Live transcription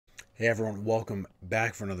Hey everyone, welcome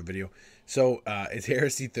back for another video. So it's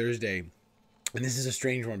Heresy Thursday, and this is a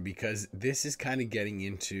strange one because this is kind of getting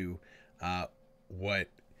into what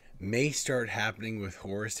may start happening with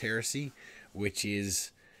Horus Heresy, which is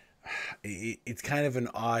it's kind of an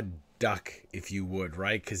odd duck, if you would,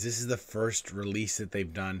 right? Because this is the first release that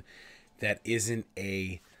they've done that isn't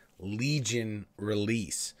a Legion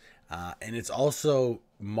release. And it's also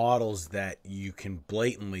models that you can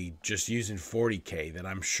blatantly just use in 40k that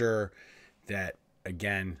I'm sure that,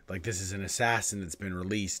 again, like this is an assassin that's been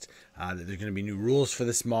released, that there's going to be new rules for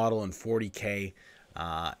this model in 40k,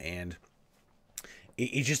 and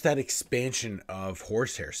it's just that expansion of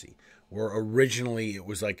Horus Heresy, where originally it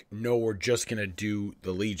was like, no, we're just going to do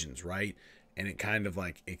the legions, right? And it kind of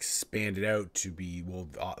like expanded out to be, well,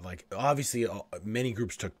 like obviously many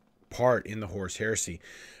groups took part in the Horus Heresy,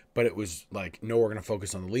 but it was like, no, we're going to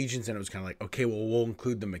focus on the legions. And it was kind of like, okay, well, we'll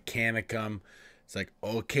include the Mechanicum. It's like,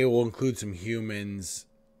 okay, we'll include some humans.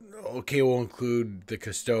 Okay, we'll include the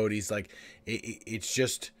Custodes. Like, it's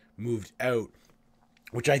just moved out,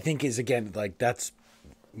 which I think is, again, like, that's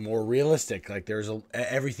more realistic. Like,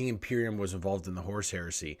 everything Imperium was involved in the Horus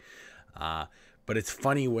Heresy. But it's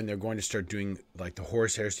funny when they're going to start doing, like, the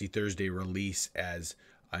Horus Heresy Thursday release as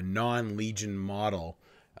a non-Legion model.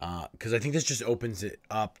 Because I think this just opens it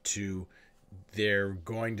up to they're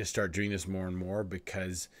going to start doing this more and more,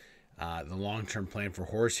 because the long-term plan for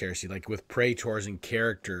Horus Heresy, like with Praetors and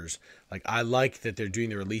characters, like I like that they're doing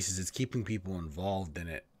the releases. It's keeping people involved in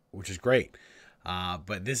it, which is great.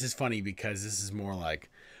 But this is funny because this is more like,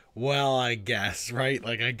 well, I guess, right?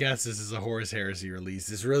 Like, I guess this is a Horus Heresy release.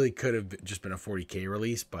 This really could have just been a 40k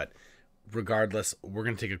release, but regardless, we're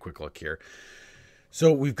going to take a quick look here.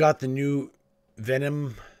 So we've got the new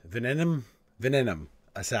Venenum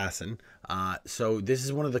assassin. So this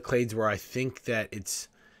is one of the clades where I think that it's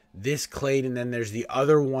this clade, and then there's the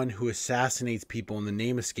other one who assassinates people, and the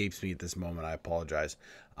name escapes me at this moment. I apologize.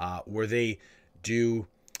 Where they do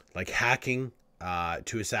like hacking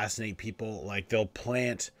to assassinate people. Like they'll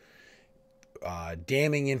plant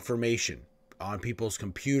damning information on people's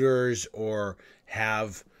computers, or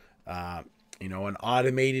have an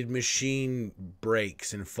automated machine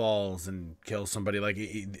breaks and falls and kills somebody. Like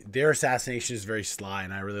their assassination is very sly,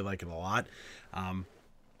 and I really like it a lot.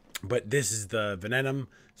 But this is the Venenum,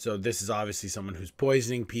 so this is obviously someone who's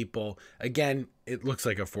poisoning people. Again, it looks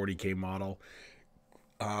like a 40k model.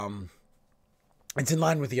 It's in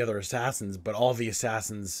line with the other assassins, but all the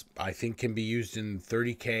assassins I think can be used in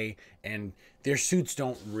 30k, and their suits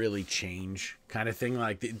don't really change, kind of thing.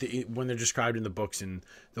 Like when they're described in the books in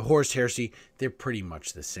the Horus Heresy, they're pretty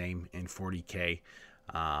much the same in 40k.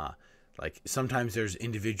 Like sometimes there's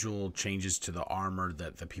individual changes to the armor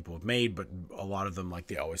that the people have made, but a lot of them, like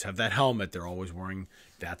they always have that helmet, they're always wearing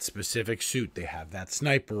that specific suit, they have that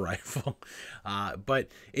sniper rifle. But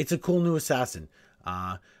it's a cool new assassin.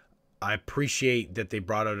 I appreciate that they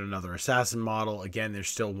brought out another assassin model. Again, there's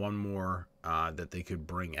still one more that they could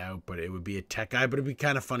bring out, but it would be a tech guy. But it'd be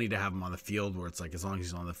kind of funny to have him on the field, where it's like, as long as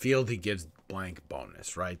he's on the field, he gives blank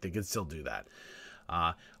bonus, right? They could still do that.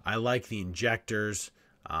 I like the injectors.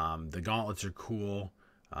 The gauntlets are cool.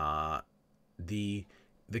 The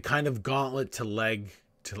kind of gauntlet to leg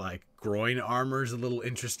to like groin armor is a little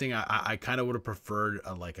interesting. I kind of would have preferred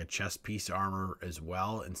like a chest piece armor as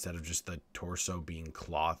well, instead of just the torso being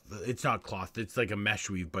cloth. It's not cloth, it's like a mesh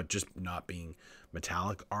weave, but just not being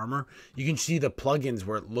metallic armor. You can see the plugins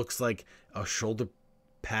where it looks like a shoulder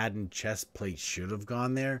pad and chest plate should have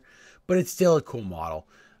gone there, but it's still a cool model.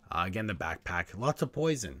 Again, the backpack, lots of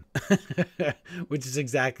poison, which is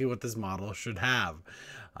exactly what this model should have.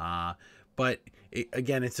 But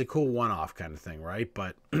again, it's a cool one-off kind of thing, right?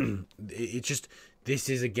 But it's just, this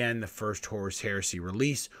is, again, the first Horus Heresy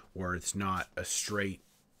release where it's not a straight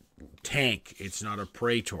tank. It's not a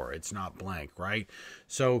Praetor. It's not blank, right?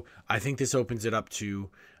 So I think this opens it up to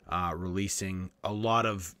releasing a lot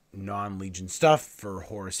of non-Legion stuff for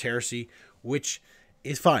Horus Heresy, which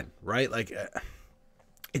is fine, right? Like...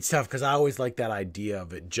 it's tough because I always like that idea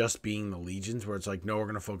of it just being the legions, where it's like, no, we're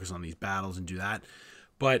going to focus on these battles and do that.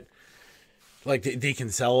 But like they can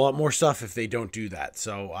sell a lot more stuff if they don't do that.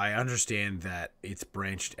 So I understand that it's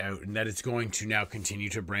branched out, and that it's going to now continue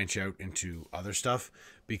to branch out into other stuff,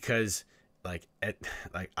 because like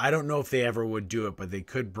I don't know if they ever would do it, but they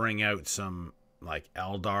could bring out some like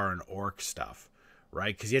Eldar and Orc stuff,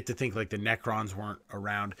 right? Because you have to think, like, the Necrons weren't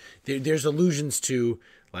around. There's allusions to,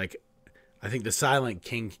 like, I think the Silent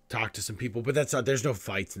King talked to some people, but that's not, there's no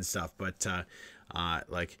fights and stuff. But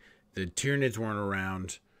like the Tyranids weren't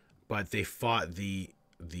around, but they fought the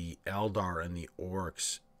Eldar and the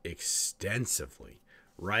Orcs extensively,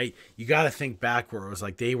 right? You got to think back where it was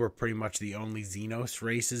like they were pretty much the only Xenos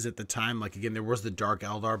races at the time. Like, again, there was the Dark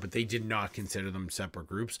Eldar, but they did not consider them separate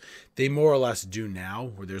groups. They more or less do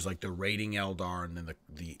now, where there's like the raiding Eldar and then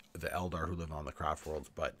the Eldar who live on the craft worlds.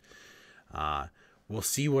 But we'll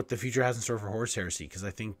see what the future has in store for Horus Heresy, because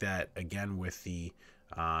I think that, again, with the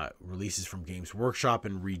releases from Games Workshop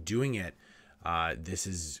and redoing it, this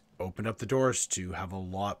has opened up the doors to have a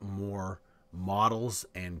lot more models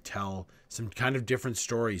and tell some kind of different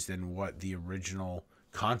stories than what the original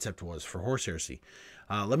concept was for Horus Heresy.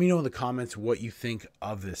 Let me know in the comments what you think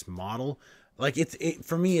of this model. Like,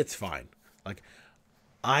 for me, it's fine. Like,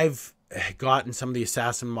 I've gotten some of the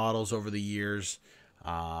assassin models over the years,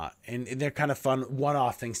 and they're kind of fun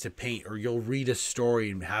one-off things to paint, or you'll read a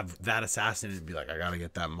story and have that assassin and be like, I gotta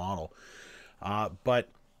get that model. But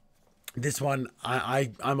this one,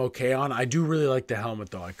 I'm okay on. I do really like the helmet,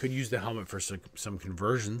 though. I could use the helmet for some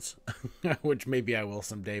conversions, which maybe I will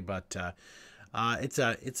someday. But it's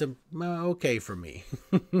okay for me.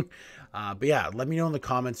 But yeah, let me know in the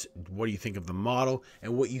comments what do you think of the model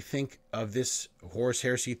and what you think of this Horus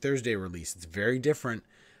Heresy Thursday release. It's very different.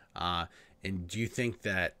 And do you think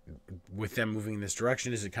that with them moving in this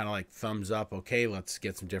direction, is it kind of like thumbs up, okay, let's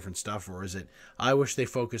get some different stuff? Or is it, I wish they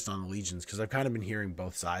focused on the Legions? Because I've kind of been hearing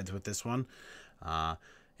both sides with this one.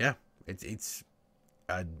 Yeah, it's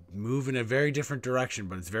a move in a very different direction,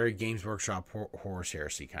 but it's very Games Workshop Horus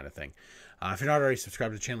Heresy kind of thing. If you're not already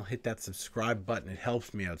subscribed to the channel, hit that subscribe button. It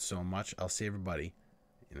helps me out so much. I'll see everybody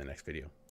in the next video.